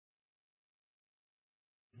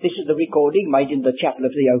This is the recording made in the chapel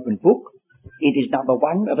of the Open Book. It is number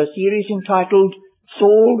 1 of a series entitled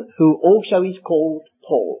Saul, who also is called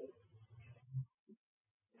Paul.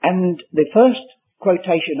 And the first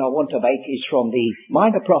quotation I want to make is from the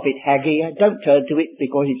minor prophet Haggai. Don't turn to it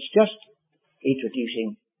because it's just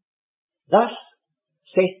introducing. Thus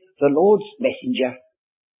saith the Lord's messenger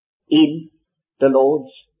in the Lord's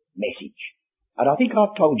message. And I think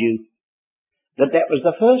I've told you that was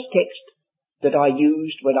the first text that I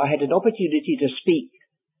used when I had an opportunity to speak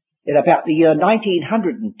in about the year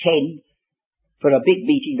 1910 for a big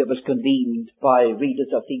meeting that was convened by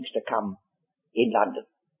readers of Things to Come in London.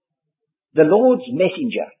 The Lord's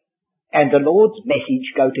messenger and the Lord's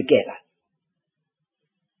message go together.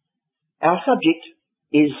 Our subject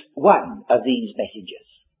is one of these messengers,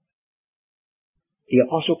 the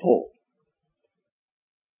Apostle Paul.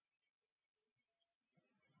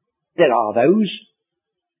 There are those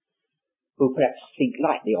who perhaps think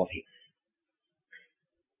lightly of him.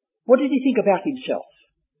 What did he think about himself?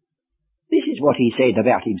 This is what he said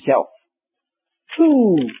about himself.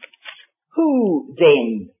 Who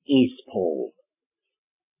then is Paul?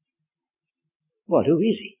 Well, who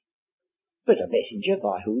is he? But a messenger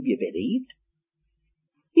by whom you believed.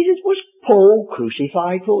 He says, was Paul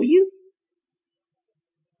crucified for you?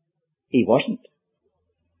 He wasn't.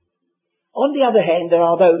 On the other hand, there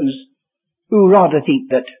are those who rather think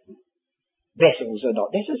that vessels are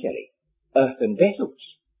not necessary, earthen vessels.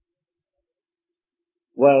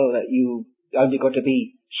 Well, you only got to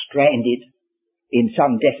be stranded in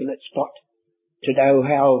some desolate spot to know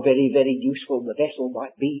how very, very useful the vessel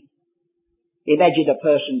might be. Imagine a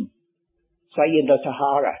person, say in the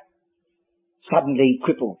Sahara, suddenly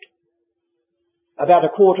crippled. About a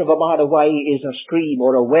quarter of a mile away is a stream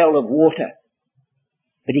or a well of water,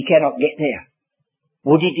 but he cannot get there.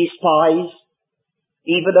 Would he despise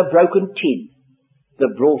even a broken tin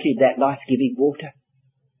that brought in that life-giving water?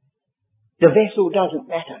 The vessel doesn't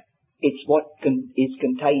matter. It's what is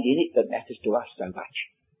contained in it that matters to us so much.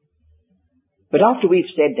 But after we've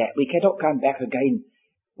said that, we cannot come back again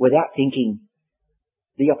without thinking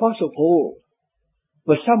the Apostle Paul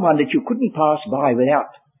was someone that you couldn't pass by without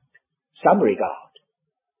some regard.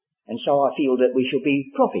 And so I feel that we shall be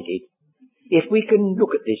profited if we can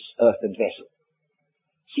look at this earthen vessel,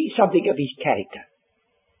 see something of his character,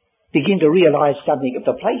 begin to realize something of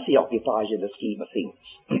the place he occupies in the scheme of things.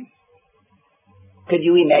 Can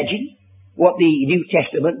you imagine what the New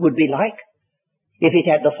Testament would be like if it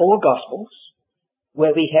had the 4 Gospels,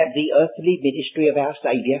 where we have the earthly ministry of our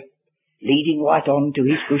Saviour leading right on to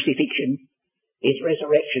his crucifixion, his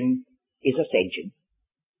resurrection, his ascension?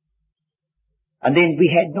 And then we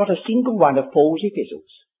had not a single one of Paul's epistles.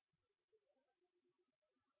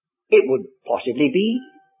 It would possibly be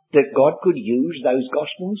that God could use those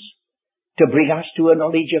Gospels to bring us to a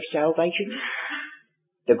knowledge of salvation,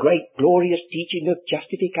 the great glorious teaching of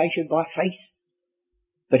justification by faith.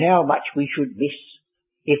 But how much we should miss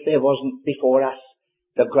if there wasn't before us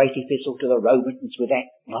the great epistle to the Romans with that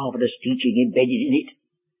marvellous teaching embedded in it.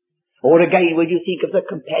 Or again, when you think of the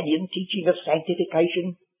companion teaching of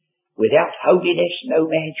sanctification, without holiness no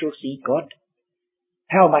man shall see God.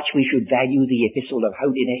 How much we should value the epistle of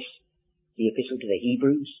holiness, the epistle to the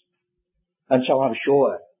Hebrews. And so I'm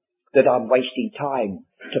sure that I'm wasting time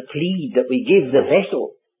to plead that we give the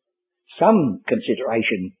vessel some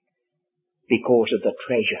consideration because of the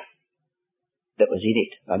treasure that was in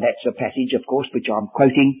it. And that's a passage, of course, which I'm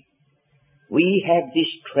quoting. We have this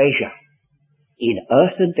treasure in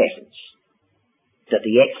earthen vessels, that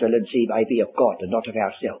the excellency may be of God and not of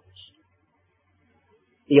ourselves.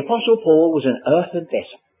 The Apostle Paul was an earthen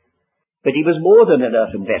vessel, but he was more than an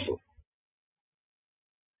earthen vessel.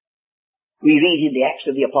 We read in the Acts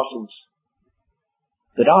of the Apostles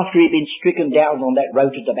that after he'd been stricken down on that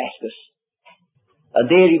road to Damascus, and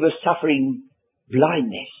there he was suffering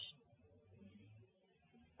blindness,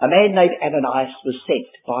 a man named Ananias was sent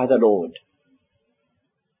by the Lord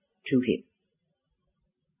to him.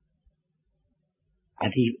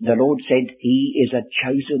 And the Lord said, he is a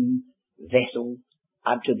chosen vessel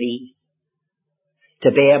unto me to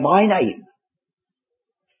bear my name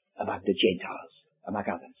among the Gentiles, among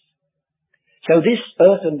others. So this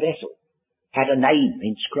earthen vessel had a name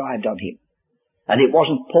inscribed on him. And it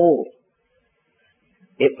wasn't Paul.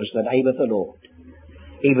 It was the name of the Lord.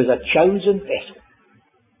 He was a chosen vessel.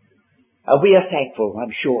 And we are thankful,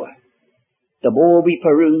 I'm sure. The more we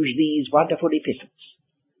peruse these wonderful epistles,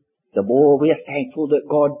 the more we are thankful that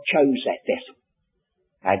God chose that vessel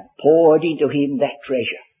and poured into him that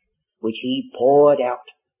treasure which he poured out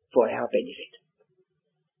for our benefit.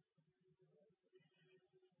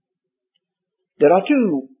 There are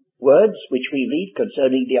 2 words which we read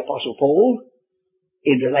concerning the Apostle Paul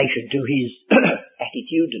in relation to his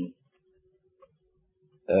attitude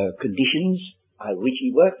and conditions by which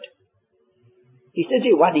he worked. He says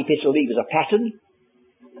in one epistle he was a pattern.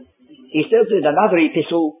 He says in another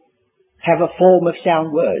epistle, have a form of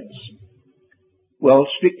sound words. Well,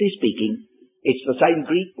 strictly speaking, it's the same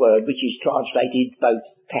Greek word which is translated both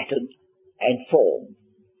pattern and form.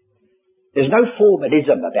 There's no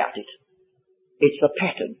formalism about it. It's the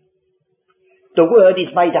pattern. The word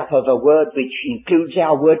is made up of a word which includes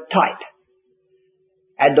our word type.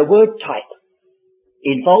 And the word type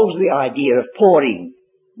involves the idea of pouring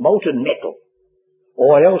molten metal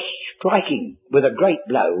or else striking with a great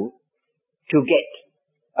blow to get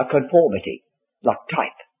a conformity, like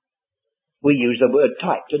type. We use the word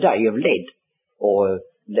type today of lead or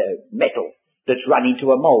metal that's run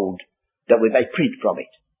into a mould that we may print from it.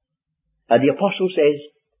 And the apostle says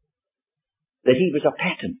that he was a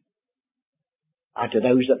pattern unto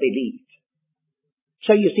those that believed.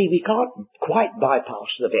 So you see, we can't quite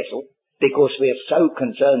bypass the vessel because we're so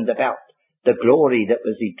concerned about the glory that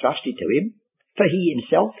was entrusted to him, for he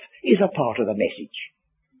himself is a part of the message.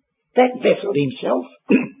 That vessel himself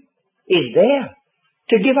is there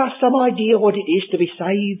to give us some idea what it is to be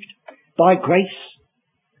saved by grace.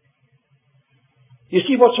 You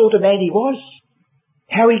see what sort of man he was?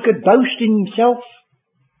 How he could boast in himself?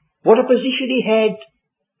 What a position he had?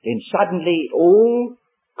 Then suddenly it all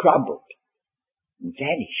crumbled and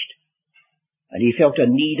vanished. And he felt a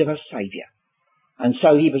need of a Saviour. And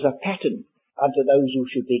so he was a pattern unto those who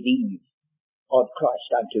should believe on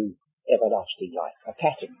Christ unto everlasting life. A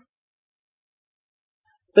pattern.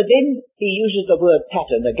 But then he uses the word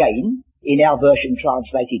pattern again in our version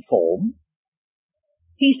translated form.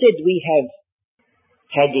 He said we have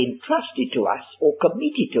had entrusted to us or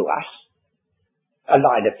committed to us a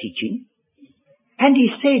line of teaching. And he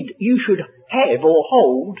said you should have or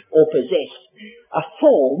hold or possess a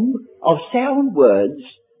form of sound words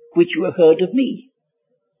which you have heard of me.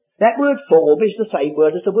 That word form is the same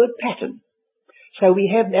word as the word pattern. So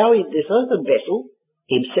we have now in this earthen vessel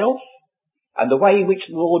himself and the way in which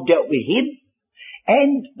the Lord dealt with him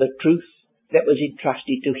and the truth that was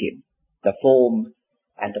entrusted to him, the form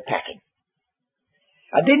and the pattern.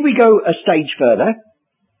 And then we go a stage further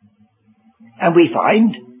and we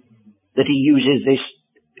find that he uses this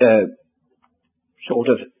sort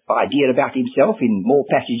of idea about himself in more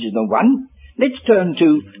passages than one. Let's turn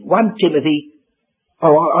to 1 Timothy.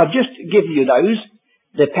 I'll just give you those,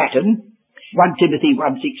 the pattern. 1 Timothy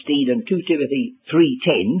 1:16 and 2 Timothy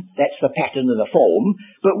 3:10, that's the pattern and the form.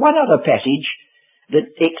 But one other passage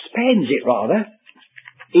that expands it rather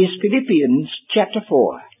is Philippians chapter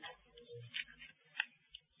 4.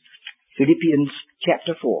 Philippians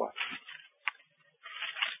chapter 4.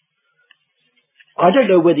 I don't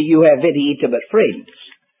know whether you have any intimate friends,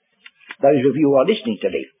 those of you who are listening to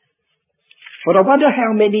me, but I wonder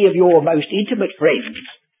how many of your most intimate friends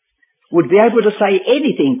would be able to say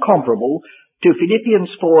anything comparable to Philippians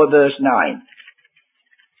 4 verse 9.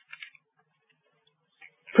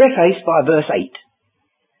 Prefaced by verse 8.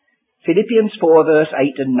 Philippians 4 verse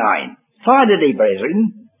 8 and 9. Finally,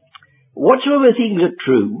 brethren, whatsoever things are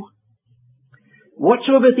true,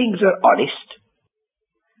 whatsoever things are honest.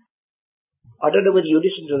 I don't know whether you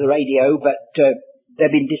listen to the radio, but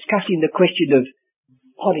they've been discussing the question of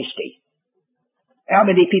honesty. How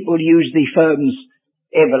many people use the firm's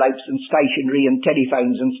envelopes and stationery and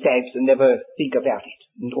telephones and stamps and never think about it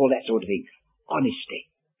and all that sort of thing?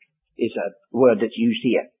 Honesty is a word that's used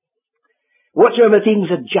here. Whatsoever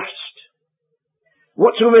things are just,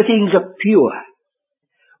 whatsoever things are pure,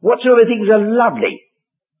 whatsoever things are lovely,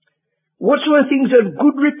 whatsoever things are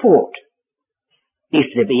good report, if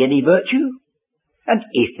there be any virtue, and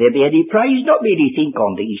if there be any praise, not merely think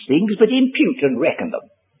on these things, but impute and reckon them.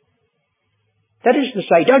 That is to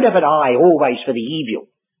say, don't have an eye always for the evil,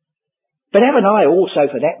 but have an eye also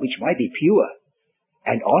for that which may be pure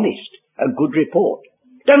and honest and good report.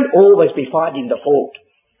 Don't always be finding the fault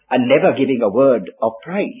and never giving a word of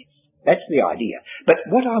praise. That's the idea. But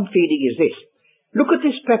what I'm feeling is this. Look at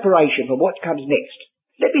this preparation for what comes next.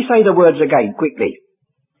 Let me say the words again quickly.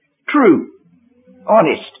 True,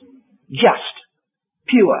 honest, just,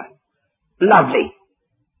 pure, lovely,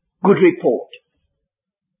 good report.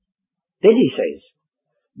 Then he says,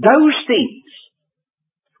 those things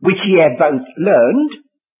which ye have both learned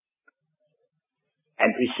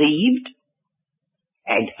and received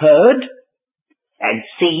and heard and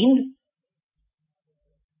seen.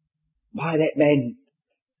 Why, that man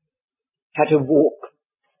had to walk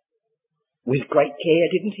with great care,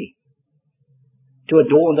 didn't he? To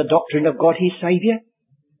adorn the doctrine of God his Saviour.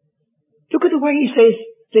 Look at the way he says,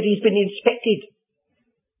 that he's been inspected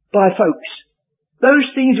by folks. Those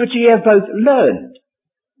things which ye have both learned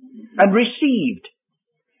and received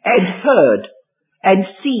and heard and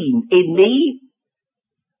seen in me,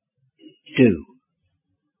 do.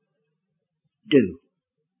 Do.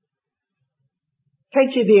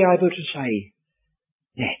 Fancy being able to say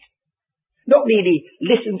that. Not merely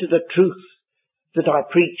listen to the truth that I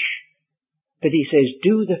preach, but he says,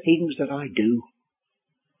 do the things that I do.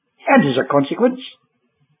 And as a consequence,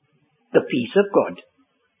 the peace of God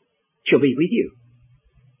shall be with you.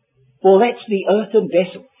 Well, that's the earthen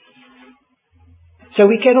vessel. So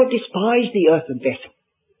we cannot despise the earthen vessel.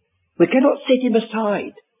 We cannot set him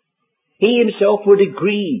aside. He himself would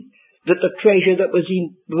agree that the treasure that was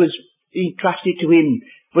entrusted to him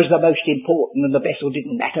was the most important and the vessel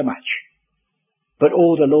didn't matter much. But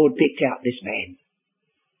the Lord picked out this man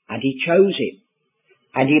and he chose him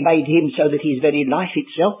and he made him so that his very life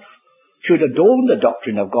itself should adorn the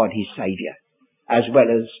doctrine of God his Saviour as well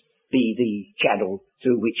as be the channel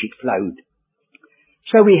through which it flowed.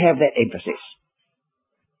 So we have that emphasis.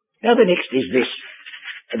 Now the next is this,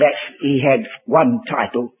 that he had one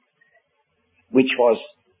title which was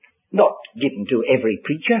not given to every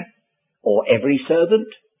preacher or every servant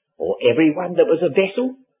or everyone that was a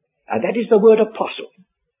vessel, and that is the word apostle.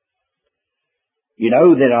 You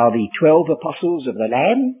know, there are the 12 apostles of the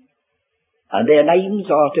Lamb, and their names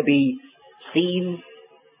are to be seen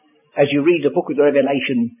as you read the book of the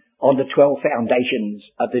Revelation on the 12 foundations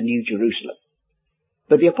of the New Jerusalem.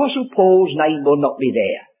 But the Apostle Paul's name will not be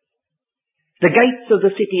there. The gates of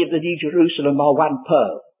the city of the New Jerusalem are one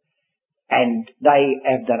pearl, and they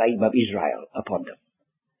have the name of Israel upon them.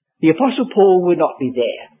 The Apostle Paul will not be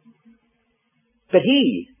there. But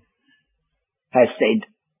he has said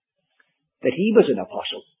that he was an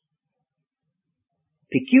apostle,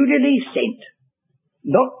 peculiarly sent,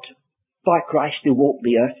 not by Christ who walked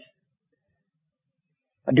the earth.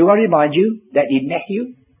 And do I remind you that in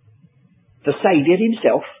Matthew, the Saviour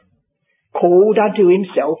himself called unto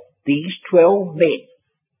himself these 12 men,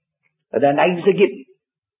 and their names are given.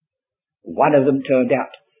 One of them turned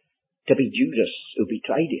out to be Judas, who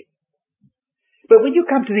betrayed him. But when you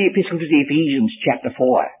come to the Epistle to the Ephesians chapter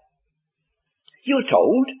 4, you're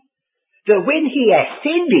told that when he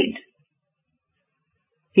ascended,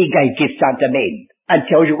 he gave gifts unto men, and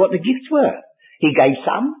tells you what the gifts were. He gave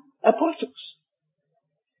some apostles.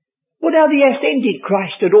 Well, now the ascended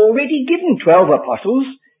Christ had already given 12 apostles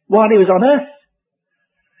while he was on earth.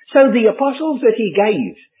 So the apostles that he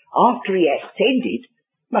gave after he ascended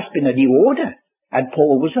must have been a new order, and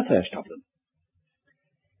Paul was the first of them.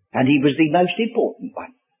 And he was the most important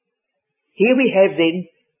one. Here we have then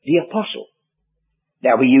the apostle.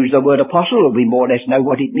 Now we use the word apostle and we more or less know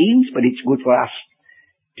what it means, but it's good for us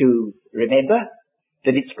to remember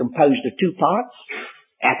that it's composed of two parts.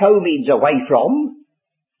 Apo means away from,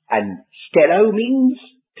 and stelo means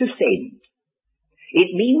to send. It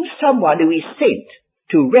means someone who is sent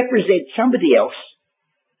to represent somebody else.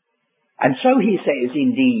 And so he says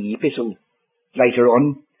in the epistle later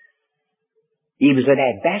on, he was an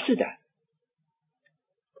ambassador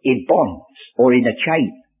in bonds or in a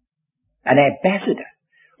chain. An ambassador.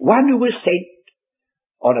 One who was sent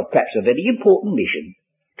on perhaps a very important mission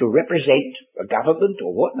to represent a government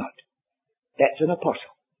or whatnot. That's an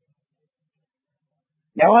apostle.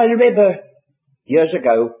 Now I remember years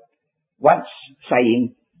ago once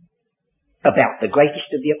saying about the greatest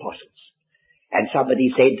of the apostles. And somebody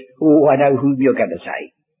said, oh, I know whom you're going to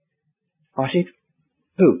say. I said,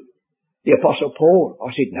 who? The Apostle Paul.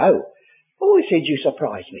 I said, no. Oh, he said, you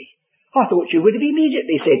surprised me. I thought you would have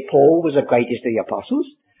immediately said Paul was the greatest of the apostles.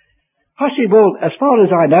 I said, well, as far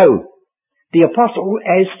as I know, the apostle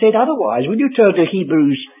has said otherwise. Will you turn to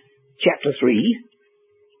Hebrews chapter 3?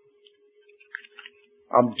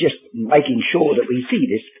 I'm just making sure that we see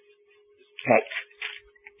this fact.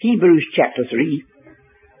 Hebrews chapter 3.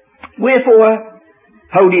 Wherefore,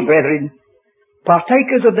 holy brethren,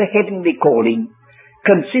 partakers of the heavenly calling,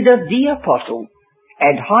 consider the apostle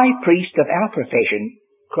and high priest of our profession,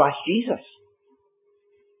 Christ Jesus.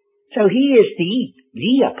 So he is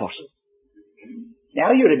the apostle.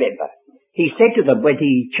 Now you remember, he said to them when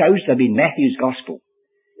he chose them in Matthew's Gospel,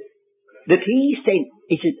 that he said,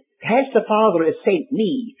 as the Father has sent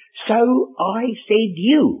me, so I send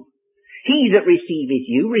you. He that receiveth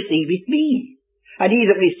you, receiveth me. And he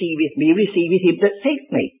that receiveth me, receiveth him that sent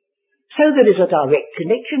me. So there is a direct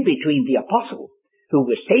connection between the apostle, who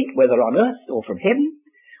was sent, whether on earth or from heaven,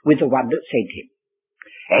 with the one that sent him.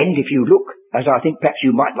 And if you look, as I think perhaps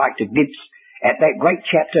you might like to glimpse, at that great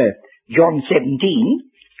chapter, John 17,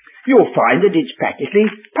 you'll find that it's practically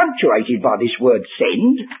punctuated by this word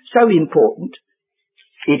send, so important.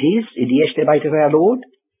 It is, in the estimate of our Lord.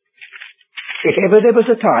 If ever there was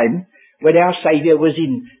a time when our Saviour was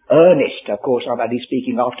in earnest, of course I'm only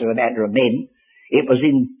speaking after the manner of men, it was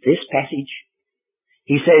in this passage.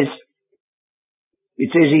 It says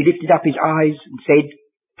he lifted up his eyes and said,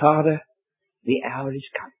 Father, the hour is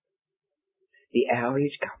come. The hour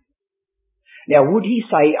is come. Now would he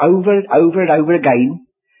say over and over and over again,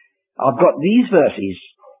 I've got these verses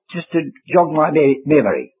just to jog my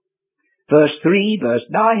memory. Verse 3, verse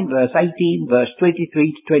 9, verse 18, verse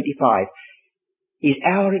 23 to 25. His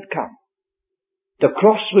hour had come. The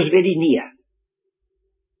cross was very near.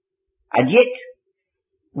 And yet,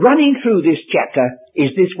 running through this chapter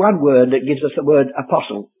is this one word that gives us the word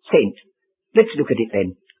apostle, sent. Let's look at it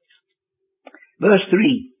then. Verse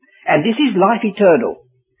 3, and this is life eternal,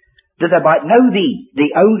 that they might know thee,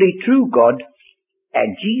 the only true God,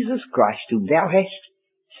 and Jesus Christ, whom thou hast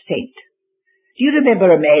sent. Do you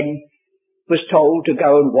remember a man was told to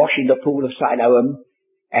go and wash in the pool of Siloam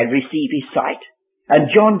and receive his sight? And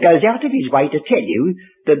John goes out of his way to tell you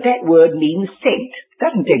that that word means sent.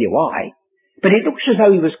 Doesn't tell you why. But it looks as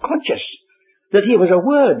though he was conscious that here was a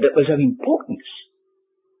word that was of importance.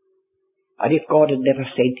 And if God had never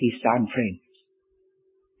sent his Son, friends,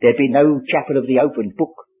 there'd be no chapel of the open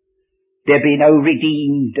book. There'd be no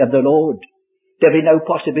redeemed of the Lord. There'd be no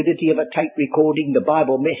possibility of a tape recording the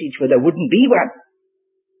Bible message where there wouldn't be one.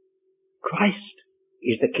 Christ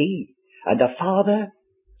is the key. And the Father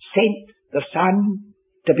sent the Son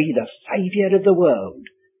to be the Saviour of the world,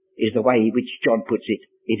 is the way which John puts it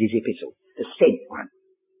in his epistle, the sent one.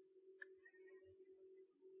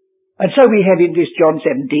 And so we have in this John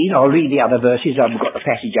 17, I'll read the other verses, I've got the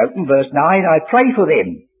passage open, verse 9, I pray for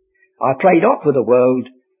them. I pray not for the world,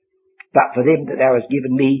 but for them that thou hast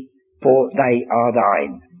given me, for they are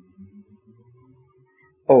thine.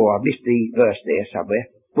 Oh, I missed the verse there somewhere.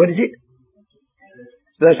 What is it?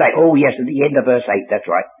 Verse 8. Oh, yes, at the end of verse 8, that's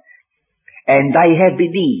right. And they have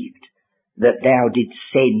believed that thou didst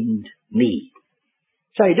send me.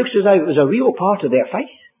 So it looks as though it was a real part of their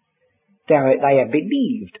faith. They have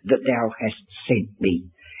believed that thou hast sent me.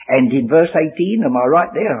 And in verse 18, am I right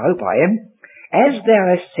there? I hope I am. As thou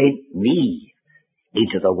hast sent me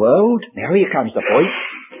into the world, now here comes the point,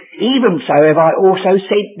 even so have I also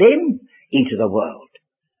sent them into the world.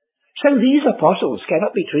 So these apostles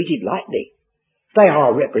cannot be treated lightly. They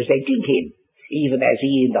are representing him, even as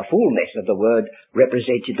he in the fullness of the word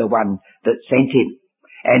represented the one that sent him.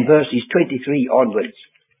 And verses 23 onwards,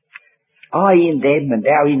 I in them and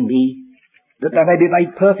thou in me, that they may be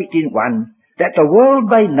made perfect in one, that the world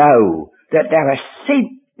may know that thou hast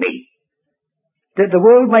sent me. That the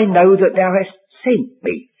world may know that thou hast sent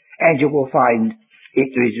me. And you will find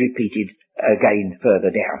it is repeated again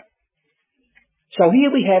further down. So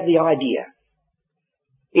here we have the idea.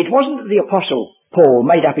 It wasn't that the Apostle Paul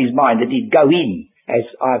made up his mind that he'd go in, as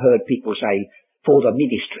I've heard people say, for the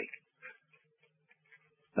ministry.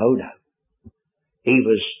 Oh no. He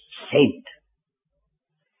was sent.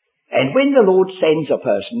 And when the Lord sends a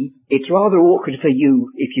person, it's rather awkward for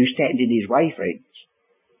you if you stand in his way, friends.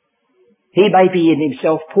 He may be in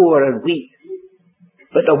himself poor and weak,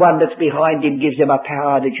 but the one that's behind him gives him a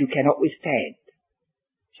power that you cannot withstand.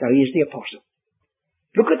 So he is the apostle.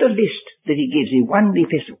 Look at the list that he gives in one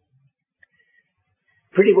epistle.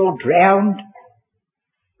 Pretty well drowned,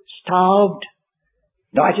 starved,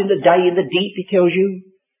 night and a day in the deep, he tells you,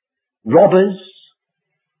 robbers,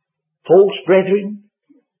 false brethren,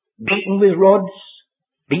 beaten with rods,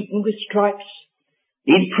 beaten with stripes,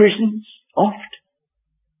 in prisons, oft.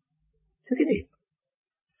 Look at him.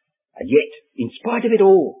 And yet, in spite of it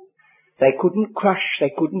all, they couldn't crush,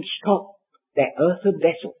 they couldn't stop that earthen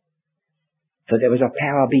vessel. For there was a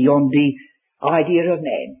power beyond the idea of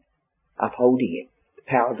man upholding it. The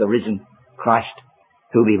power of the risen Christ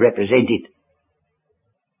whom he represented.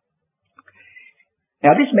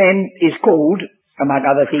 Now this man is called, among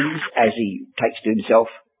other things, as he takes to himself,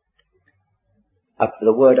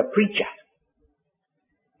 the word a preacher.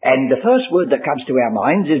 And the first word that comes to our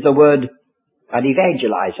minds is the word an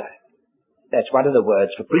evangelizer. That's one of the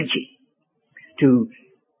words for preaching. To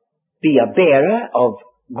be a bearer of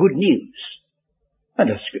good news. And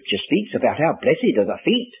the scripture speaks about how blessed are the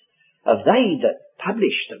feet of they that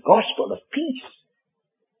publish the gospel of peace.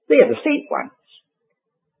 They are the sent ones.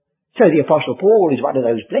 So the Apostle Paul is one of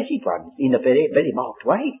those blessed ones in a very, very marked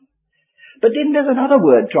way. But then there's another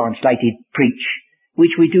word translated preach,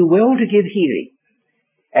 which we do well to give hearing.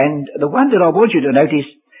 And the one that I want you to notice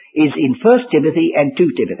is in 1 Timothy and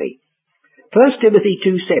 2 Timothy. 1 Timothy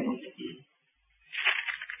 2:7.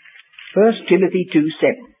 1 Timothy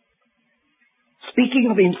 2:7. Speaking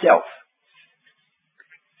of himself.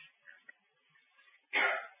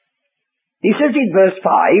 He says in verse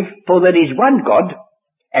 5, "For there is one God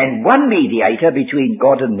and one mediator between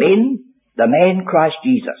God and men, the man Christ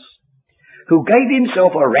Jesus, who gave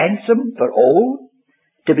himself a ransom for all,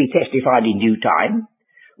 to be testified in due time,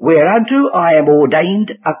 whereunto I am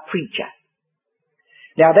ordained a preacher."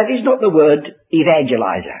 Now that is not the word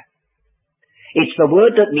evangelizer. It's the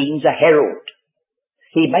word that means a herald.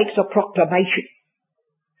 He makes a proclamation.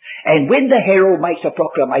 And when the herald makes a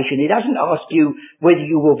proclamation, he doesn't ask you whether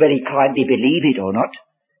you will very kindly believe it or not.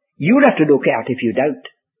 You'll have to look out if you don't.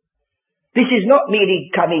 This is not merely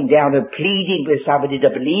coming down and pleading with somebody to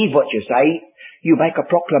believe what you say. You make a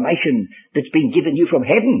proclamation that's been given you from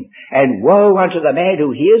heaven, and woe unto the man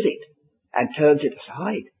who hears it and turns it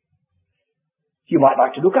aside. You might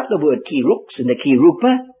like to look up the word kerux and the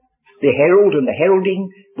kerupa, the herald and the heralding,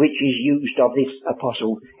 which is used of this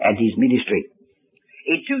apostle and his ministry.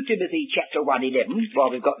 In 2 Timothy chapter 1:11, while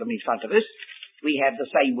we've got them in front of us, we have the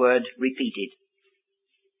same word repeated.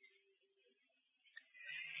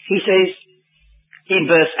 He says in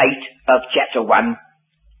verse 8 of chapter 1,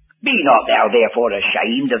 "Be not thou therefore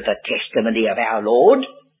ashamed of the testimony of our Lord,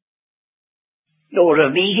 nor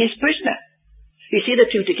of me his prisoner." You see the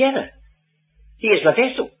two together. He is the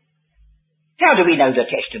vessel. How do we know the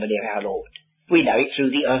testimony of our Lord? We know it through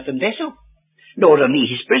the earthen vessel. "Nor of me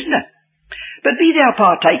his prisoner. But be thou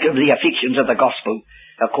partaker of the afflictions of the gospel,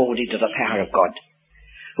 according to the power of God,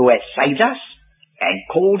 who hath saved us, and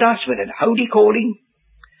called us with an holy calling,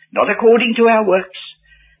 not according to our works,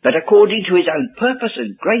 but according to his own purpose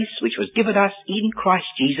and grace, which was given us in Christ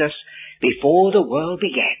Jesus before the world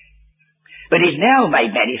began, but is now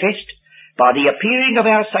made manifest by the appearing of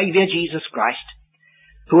our Saviour Jesus Christ,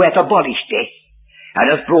 who hath abolished death,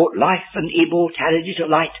 and hath brought life and immortality to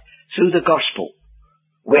light through the gospel,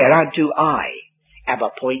 whereunto I am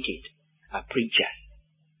appointed a preacher."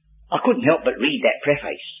 I couldn't help but read that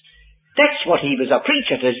preface. That's what he was a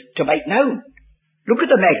preacher to make known. Look at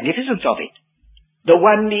the magnificence of it. The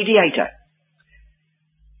one mediator.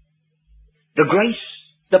 The grace,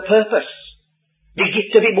 the purpose, the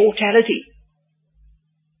gift of immortality.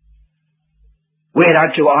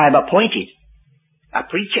 Whereunto I am appointed a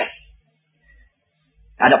preacher,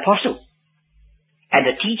 an apostle, and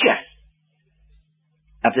a teacher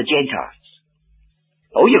of the Gentiles.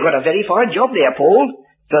 Oh, you've got a very fine job there, Paul,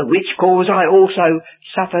 for which cause I also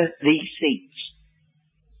suffer these things.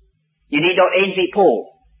 You need not envy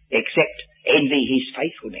Paul, except envy his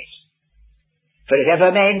faithfulness. For if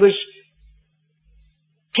ever man was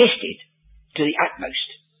tested to the utmost,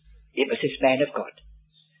 it was this man of God.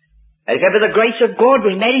 And if ever the grace of God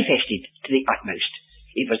was manifested to the utmost,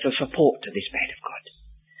 it was the support to this man of God.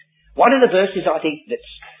 One of the verses I think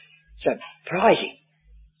that's surprising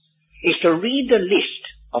is to read the list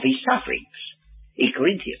of his sufferings in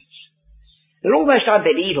Corinthians. They're almost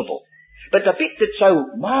unbelievable. But the bit that's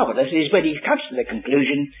so marvellous is when he comes to the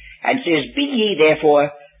conclusion and says, "Be ye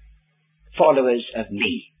therefore followers of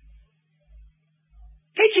me."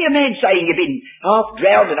 Fancy a man saying you've been half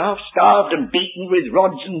drowned and half starved and beaten with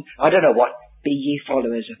rods and I don't know what. "Be ye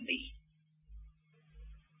followers of me."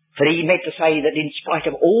 For he meant to say that in spite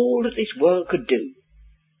of all that this world could do,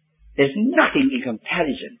 there's nothing in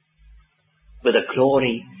comparison with the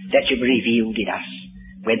glory that should be revealed in us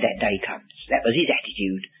when that day comes. That was his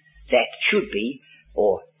attitude. That should be,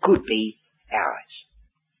 or could be, ours.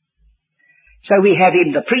 So we have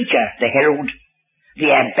him, the preacher, the herald,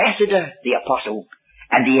 the ambassador, the apostle,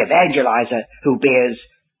 and the evangelizer who bears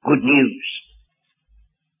good news.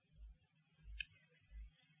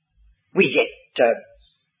 We get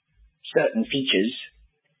certain features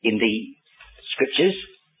in the scriptures,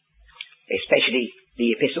 especially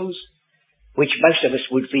the epistles, which most of us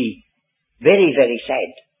would be very, very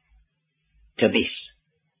sad to miss.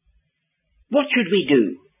 What should we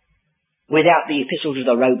do without the epistle to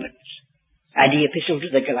the Romans and the epistle to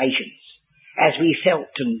the Galatians as we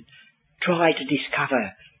felt and tried to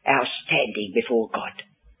discover our standing before God?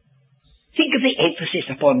 Think of the emphasis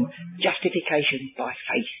upon justification by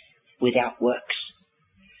faith without works,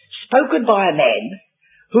 spoken by a man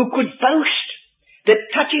who could boast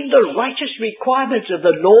that touching the righteous requirements of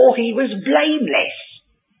the law he was blameless.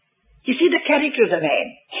 You see the character of the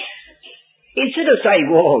man. Instead of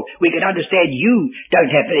saying, "Well, we can understand you don't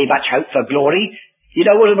have very much hope for glory. You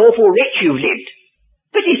know what an awful wretch you've lived."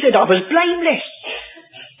 But he said, "I was blameless.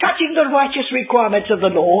 Touching the righteous requirements of the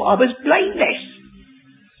law, I was blameless."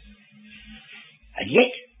 And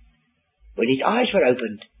yet, when his eyes were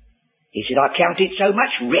opened, he said, "I count it so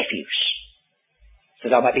much refuse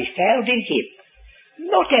that I might be found in him,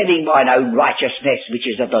 not having mine own righteousness which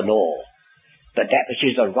is of the law, but that which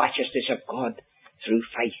is the righteousness of God through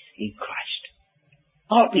faith in Christ."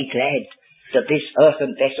 Aren't we glad that this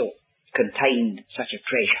earthen vessel contained such a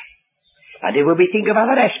treasure. And then when we think of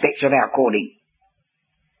other aspects of our calling,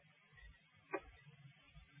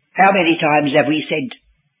 how many times have we said,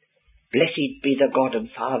 "Blessed be the God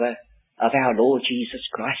and Father of our Lord Jesus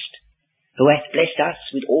Christ, who hath blessed us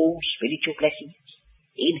with all spiritual blessings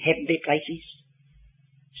in heavenly places."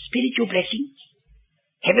 Spiritual blessings,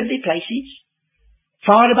 heavenly places,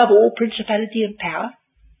 far above all principality and power.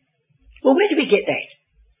 Well, where do we get that?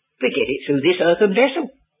 We get it through this earthen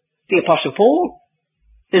vessel, the Apostle Paul.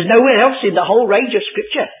 There's nowhere else in the whole range of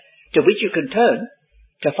Scripture to which you can turn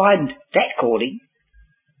to find that calling.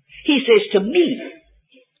 He says, "To me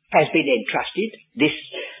has been entrusted this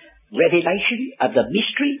revelation of the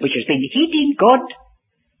mystery which has been hid in God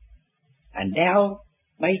and now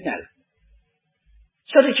made known."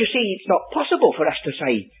 So that you see, it's not possible for us to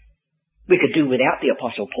say we could do without the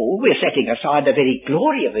Apostle Paul. We're setting aside the very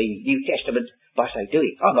glory of the New Testament by so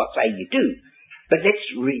doing. I'm not saying you do, but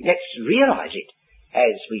let's realise it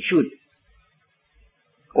as we should.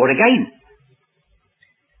 Or again,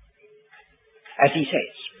 as he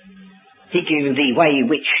says, thinking of the way in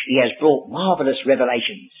which he has brought marvellous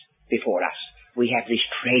revelations before us, we have this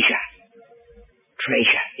treasure.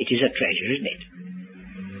 Treasure. It is a treasure, isn't it?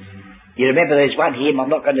 You remember there's one hymn, I'm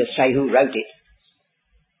not going to say who wrote it,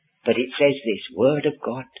 but it says this, "Word of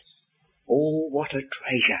God, oh, what a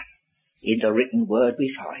treasure in the written word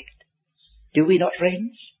we find." Do we not,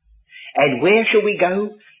 friends? And where shall we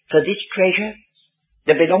go for this treasure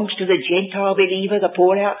that belongs to the Gentile believer, the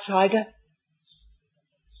poor outsider?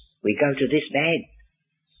 We go to this man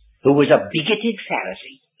who was a bigoted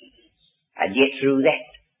Pharisee, and yet through that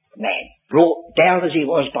man, brought down as he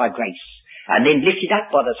was by grace, and then lifted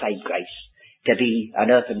up by the same grace to be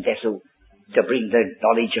an earthen vessel to bring the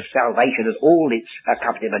knowledge of salvation and all its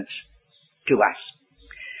accompaniments to us.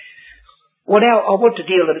 Well, now I want to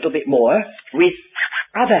deal a little bit more with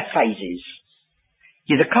other phases.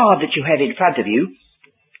 The card that you have in front of you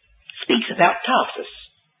speaks about Tarsus,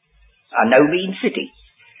 a no mean city.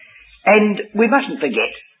 And we mustn't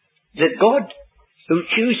forget that God, who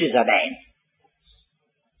chooses a man,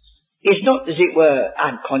 is not, as it were,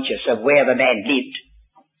 unconscious of where the man lived.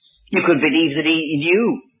 You could believe that he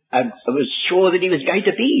knew and was sure that he was going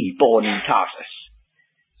to be born in Tarsus.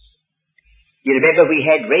 You remember we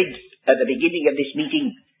had read at the beginning of this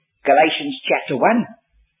meeting Galatians chapter 1,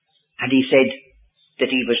 and he said that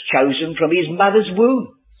he was chosen from his mother's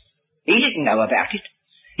womb. He didn't know about it.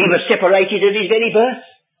 He was separated at his very birth.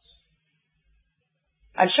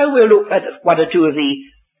 And so we'll look at one or two of the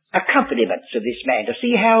accompaniments of this man to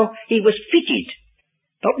see how he was fitted,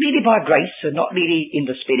 not merely by grace and not merely in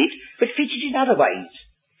the Spirit, but fitted in other ways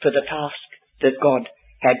for the task that God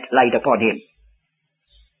had laid upon him.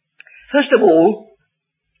 First of all,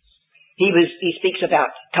 he speaks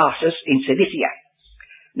about Tarsus in Cilicia.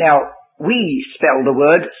 Now, we spell the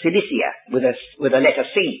word Cilicia with a letter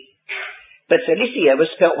C, but Cilicia was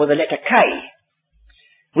spelt with a letter K.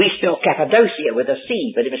 We spell Cappadocia with a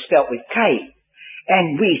C, but it was spelt with K.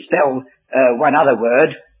 And we spell one other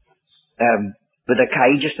word with a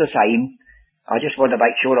K, just the same. I just want to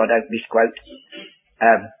make sure I don't misquote.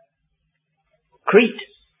 Crete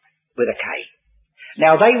with a K.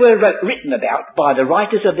 Now, they were written about by the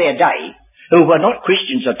writers of their day, who were not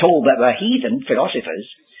Christians at all, but were heathen philosophers.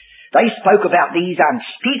 They spoke about these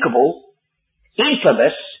unspeakable,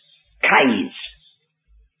 infamous K's.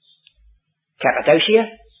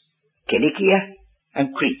 Cappadocia, Cilicia,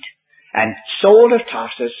 and Crete. And Saul of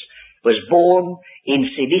Tarsus was born in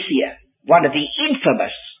Cilicia, one of the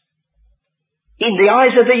infamous, in the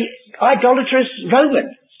eyes of the idolatrous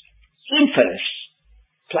Romans, infamous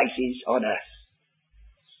places on earth.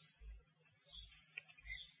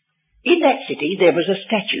 In that city there was a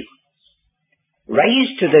statue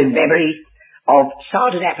raised to the memory of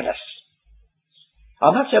Sardanapalus.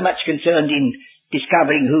 I'm not so much concerned in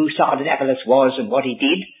discovering who Sardanapalus was and what he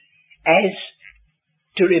did, as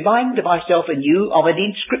to remind myself anew of an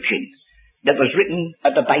inscription that was written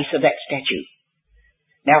at the base of that statue.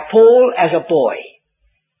 Now, Paul as a boy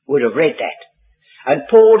would have read that, and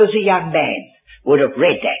Paul as a young man would have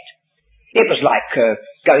read that. It was like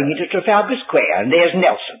going into Trafalgar Square, and there's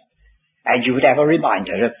Nelson, and you would have a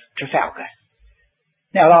reminder of Trafalgar.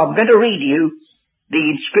 Now, I'm going to read you the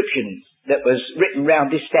inscription that was written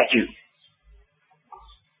round this statue.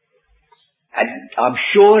 And I'm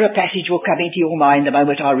sure a passage will come into your mind the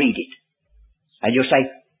moment I read it. And you'll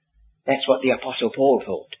say, that's what the Apostle Paul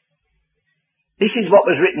thought. This is what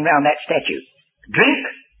was written round that statue. Drink,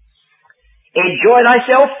 enjoy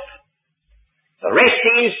thyself, the rest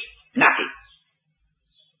is nothing.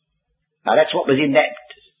 Now that's what was in that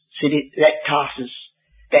city, that Tarsus,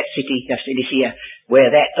 that city of Cilicia,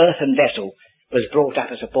 where that earthen vessel was brought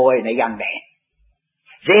up as a boy and a young man.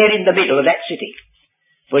 There in the middle of that city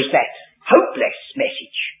was that hopeless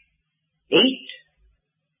message. Eat,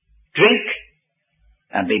 drink,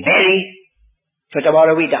 and be merry, for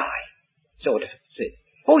tomorrow we die. Sort of.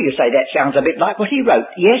 Oh, you say that sounds a bit like what he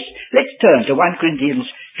wrote. Yes, let's turn to 1 Corinthians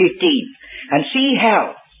 15 and see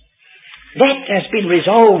how that has been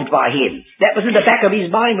resolved by him. That was in the back of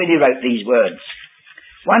his mind when he wrote these words.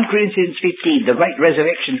 1 Corinthians 15, the great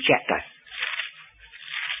resurrection chapter.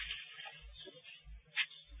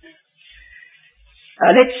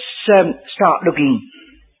 Let's start looking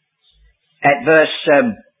at verse,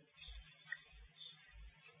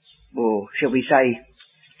 shall we say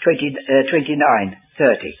 29,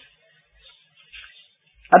 30.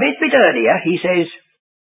 A bit earlier, he says,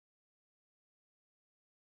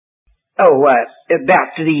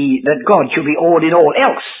 about that God shall be all in all.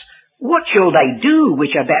 Else, what shall they do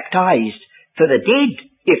which are baptized for the dead,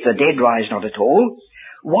 if the dead rise not at all?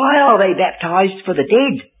 Why are they baptized for the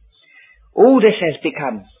dead? All this has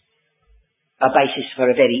become a basis for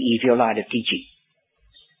a very evil line of teaching.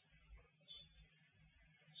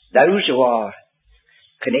 Those who are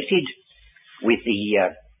connected with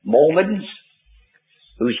the Mormons,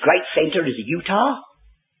 whose great centre is Utah,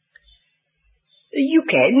 you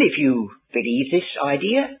can, if you believe this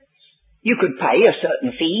idea, you could pay a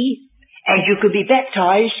certain fee and you could be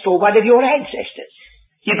baptized for one of your ancestors.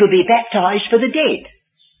 You could be baptized for the dead.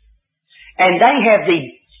 And they have the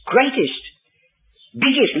greatest,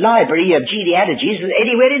 biggest library of genealogies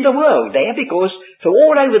anywhere in the world there, because from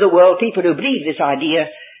all over the world, people who believe this idea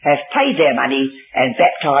have paid their money and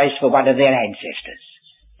baptized for one of their ancestors.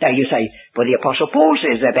 Now you say, well, the Apostle Paul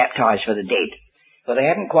says they're baptized for the dead. Well, they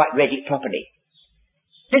haven't quite read it properly.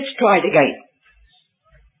 Let's try it again.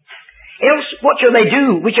 Else, what shall they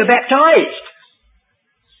do which are baptized?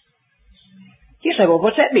 You say, well,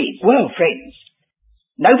 what's that mean? Well, friends,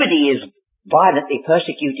 nobody is violently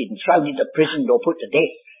persecuted and thrown into prison or put to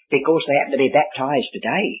death because they happen to be baptized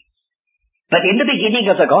today. But in the beginning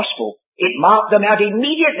of the gospel, it marked them out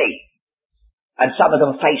immediately. And some of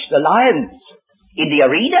them faced the lions in the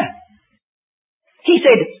arena. He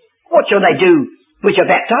said, what shall they do which are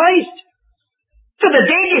baptized? For the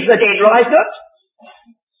dead, if the dead rise not.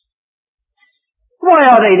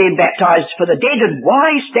 Why are they then baptized for the dead, and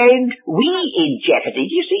why stand we in jeopardy?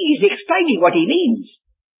 You see, he's explaining what he means.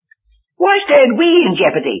 Why stand we in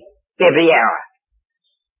jeopardy every hour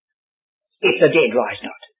if the dead rise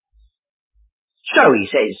not? So, he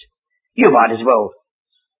says, you might as well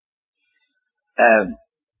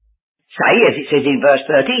say, as it says in verse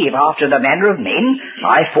 30, if after the manner of men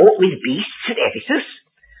I fought with beasts at Ephesus,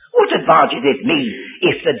 what advantage it me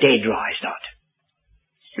if the dead rise not?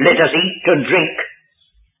 Let us eat and drink,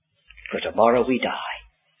 for tomorrow we die.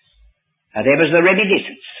 And there was the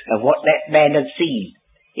reminiscence of what that man had seen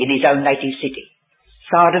in his own native city.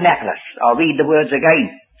 Sardanapalus, I'll read the words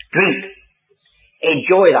again. Drink,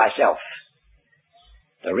 enjoy thyself.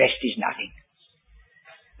 The rest is nothing.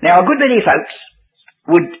 Now a good many folks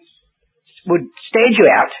would stand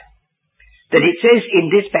you out that it says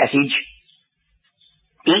in this passage,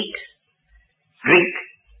 eat, drink,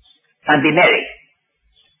 and be merry.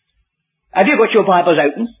 Have you got your Bibles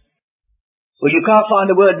open? Well, you can't find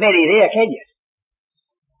the word merry there, can you?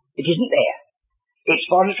 It isn't there. It's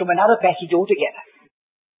foreign from another passage altogether.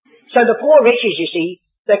 So the poor wretches, you see,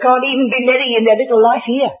 they can't even be merry in their little life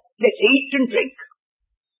here. Let's eat and drink.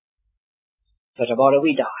 For tomorrow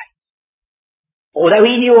we die. Although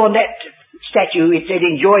he knew on that statue it said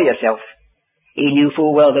enjoy yourself, he knew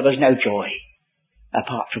full well there was no joy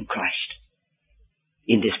apart from Christ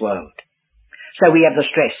in this world. So we have the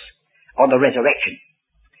stress on the resurrection.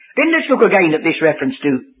 Then let's look again at this reference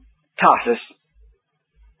to Tarsus.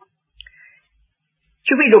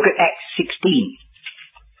 Should we look at Acts 16,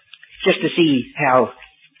 just to see how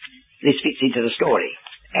this fits into the story?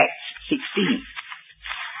 Acts 16.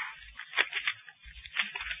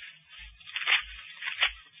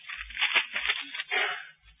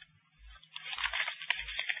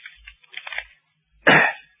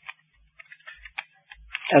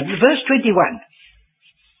 Verse 21.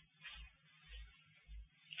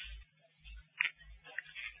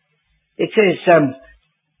 It says,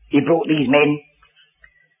 he brought these men.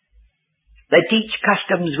 They teach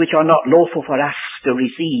customs which are not lawful for us to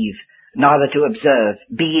receive, neither to observe,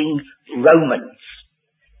 being Romans.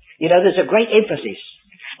 You know, there's a great emphasis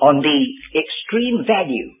on the extreme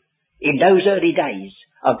value in those early days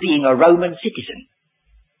of being a Roman citizen.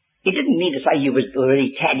 It didn't mean to say you were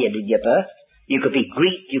Italian in your birth. You could be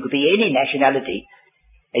Greek, you could be any nationality.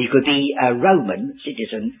 He could be a Roman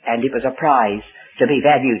citizen, and it was a prize to be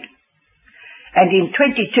valued. And in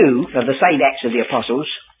 22 of the same Acts of the Apostles,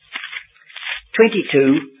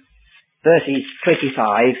 22 verses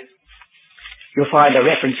 25, you'll find a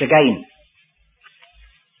reference again.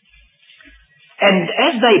 And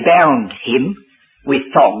as they bound him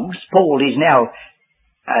with thongs, Paul is now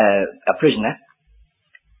a prisoner,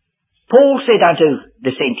 Paul said unto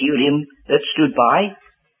the centurion that stood by,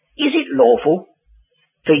 Is it lawful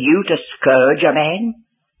for you to scourge a man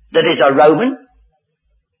that is a Roman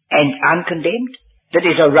and uncondemned, that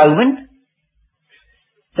is a Roman?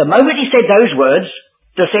 The moment he said those words,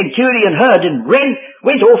 the centurion heard and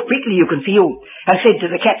went off quickly, you can feel, and said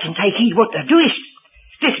to the captain, Take heed what thou doest.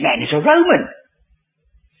 This man is a Roman.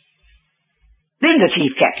 Then the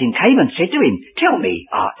chief captain came and said to him, Tell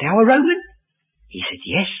me, art thou a Roman? He said,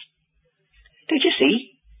 Yes. Did you see?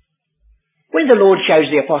 When the Lord chose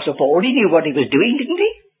the Apostle Paul, he knew what he was doing, didn't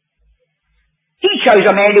he? He chose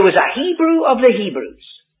a man who was a Hebrew of the Hebrews.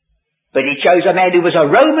 But he chose a man who was a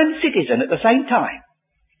Roman citizen at the same time.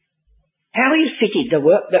 How he fitted the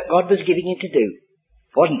work that God was giving him to do,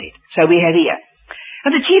 wasn't it? So we have here.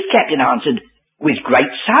 And the chief captain answered, With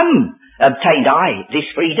great sum obtained I this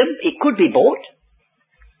freedom. It could be bought.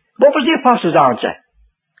 What was the apostle's answer?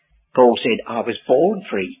 Paul said, I was born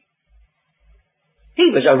free. He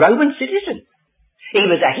was a Roman citizen. He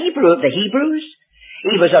was a Hebrew of the Hebrews.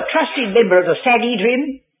 He was a trusted member of the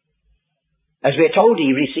Sanhedrin. As we're told,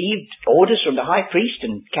 he received orders from the high priest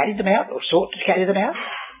and carried them out, or sought to carry them out.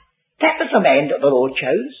 That was the man that the Lord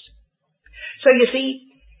chose. So you see,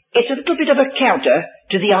 it's a little bit of a counter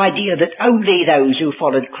to the idea that only those who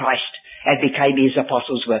followed Christ and became his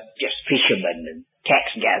apostles were just fishermen and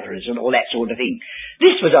tax gatherers and all that sort of thing.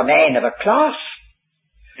 This was a man of a class.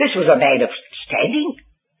 This was a man of standing.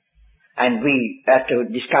 And we have to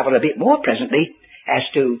discover a bit more presently as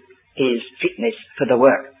to his fitness for the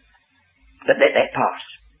work. But let that pass.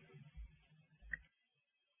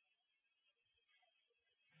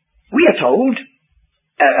 We are told,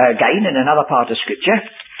 again in another part of Scripture,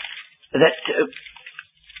 that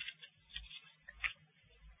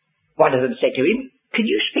one of them said to him, Can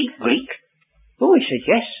you speak Greek? Oh, he said,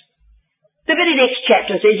 Yes. The very next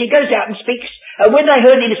chapter says he goes out and speaks, and when they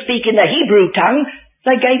heard him speak in the Hebrew tongue,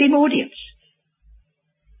 they gave him audience.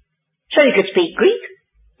 So he could speak Greek,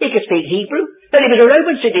 he could speak Hebrew, and he was a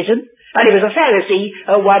Roman citizen, and he was a Pharisee,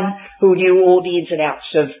 one who knew all the ins and outs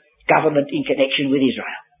of government in connection with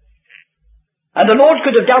Israel. And the Lord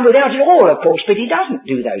could have done without it all, of course, but he doesn't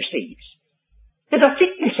do those things. There's a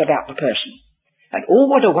fitness about the person. And oh,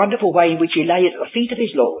 what a wonderful way in which he lay at the feet of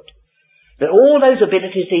his Lord. That all those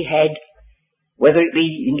abilities he had, whether it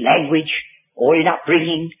be in language, or in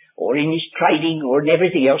upbringing, or in his training, or in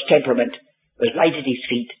everything else, temperament, was laid at his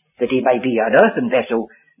feet, that he may be an earthen vessel,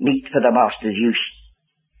 meet for the master's use.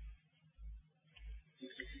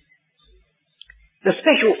 The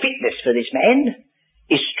special fitness for this man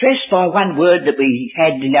is stressed by one word that we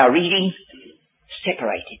had in our reading,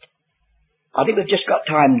 separated. I think we've just got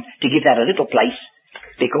time to give that a little place,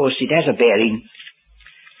 because it has a bearing.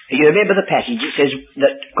 You remember the passage, it says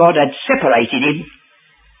that God had separated him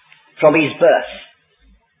from his birth.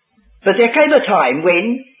 But there came a time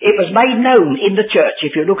when it was made known in the church,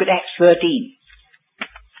 if you look at Acts 13.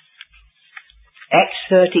 Acts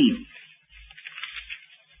 13.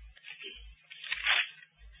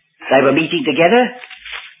 They were meeting together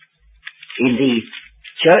in the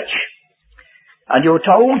church, and you're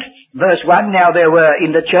told, verse 1, Now there were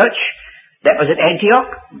in the church that was at Antioch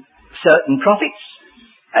certain prophets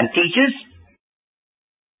and teachers,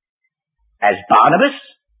 as Barnabas,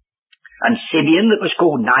 and Simeon that was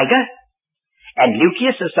called Niger, and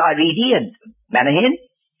Lucius of Cyrene and Manahen,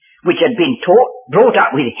 which had been brought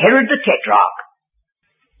up with Herod the Tetrarch,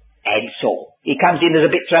 and Saul. He comes in as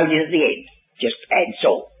a bit thrown in at the end, just and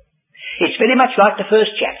Saul. It's very much like the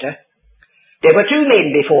first chapter. There were two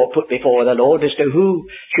men put before the Lord as to who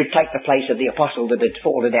should take the place of the apostle that had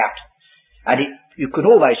fallen out. And you could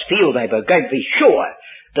almost feel they were going to be sure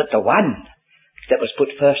that the one that was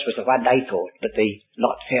put first was the one they thought, but the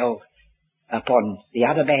lot fell upon the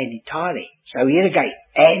other man entirely. So here again,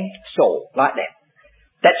 and Saul, like that.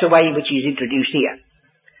 That's the way in which he's introduced here.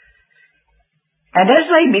 And as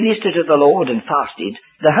they ministered to the Lord and fasted,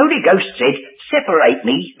 the Holy Ghost said, Separate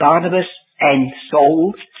me, Barnabas and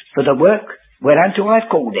Saul, for the work whereunto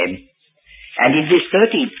I've called them. And in this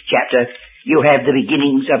 13th chapter, you have the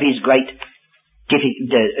beginnings of his great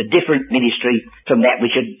different ministry from that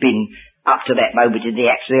which had been up to that moment in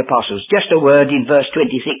the Acts of the Apostles. Just a word in verse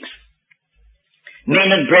 26.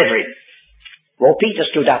 Men and brethren. Well, Peter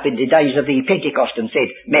stood up in the days of the Pentecost and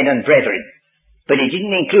said, Men and brethren. But he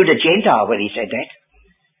didn't include a Gentile when he said that.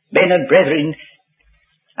 Men and brethren.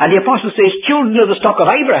 And the apostle says, children of the stock of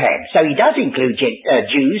Abraham. So he does include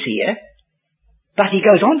Jews here. But he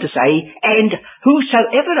goes on to say, and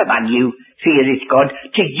whosoever among you feareth God,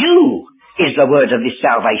 to you is the word of this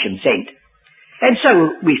salvation sent. And so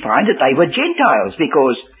we find that they were Gentiles,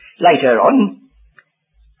 because later on,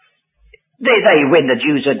 when the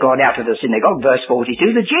Jews had gone out of the synagogue, verse 42,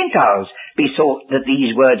 the Gentiles besought that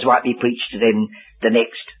these words might be preached to them the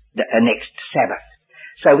next Sabbath.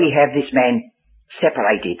 So we have this man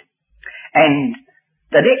separated. And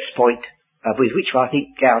the next point, with which I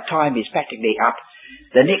think our time is practically up,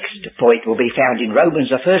 the next point will be found in Romans,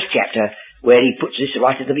 the first chapter, where he puts this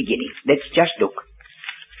right at the beginning. Let's just look.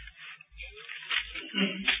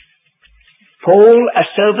 Paul, a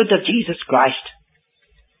servant of Jesus Christ,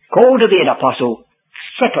 called to be an apostle,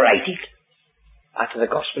 separated unto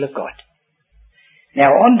the gospel of God.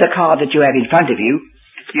 Now, on the card that you have in front of you,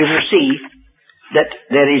 you will see that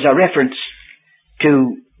there is a reference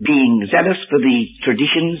to being zealous for the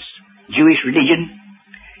traditions, Jewish religion,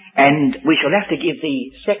 and we shall have to give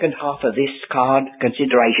the second half of this card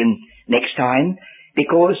consideration next time,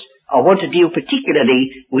 because I want to deal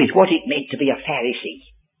particularly with what it meant to be a Pharisee.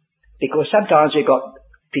 Because sometimes we've got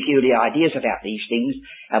peculiar ideas about these things,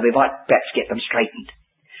 and we might perhaps get them straightened.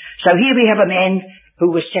 So here we have a man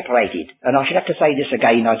who was separated, and I should have to say this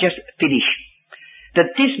again, I'll just finish,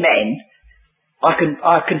 that this man, I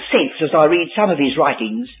can sense as I read some of his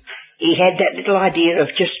writings, he had that little idea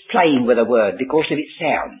of just playing with a word because of its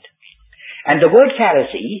sound. And the word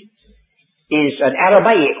Pharisee is an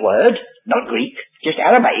Aramaic word, not Greek, just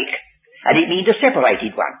Aramaic, and it means a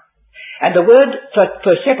separated one. And the word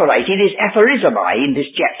for separated is aphorizomai in this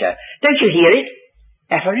chapter. Don't you hear it?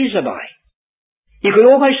 Aphorizomai. You could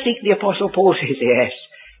almost think the Apostle Paul says, yes,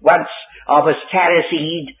 once I was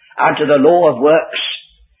Phariseed unto the law of works,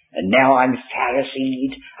 and now I'm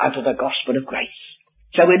Phariseed unto the gospel of grace.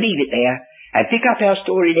 So we'll leave it there, and pick up our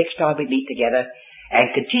story next time we meet together,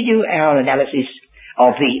 and continue our analysis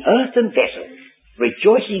of the earthen vessel,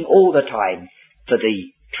 rejoicing all the time for the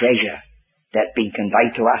treasure that's been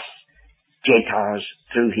conveyed to us, Gentiles,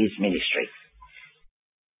 through his ministry.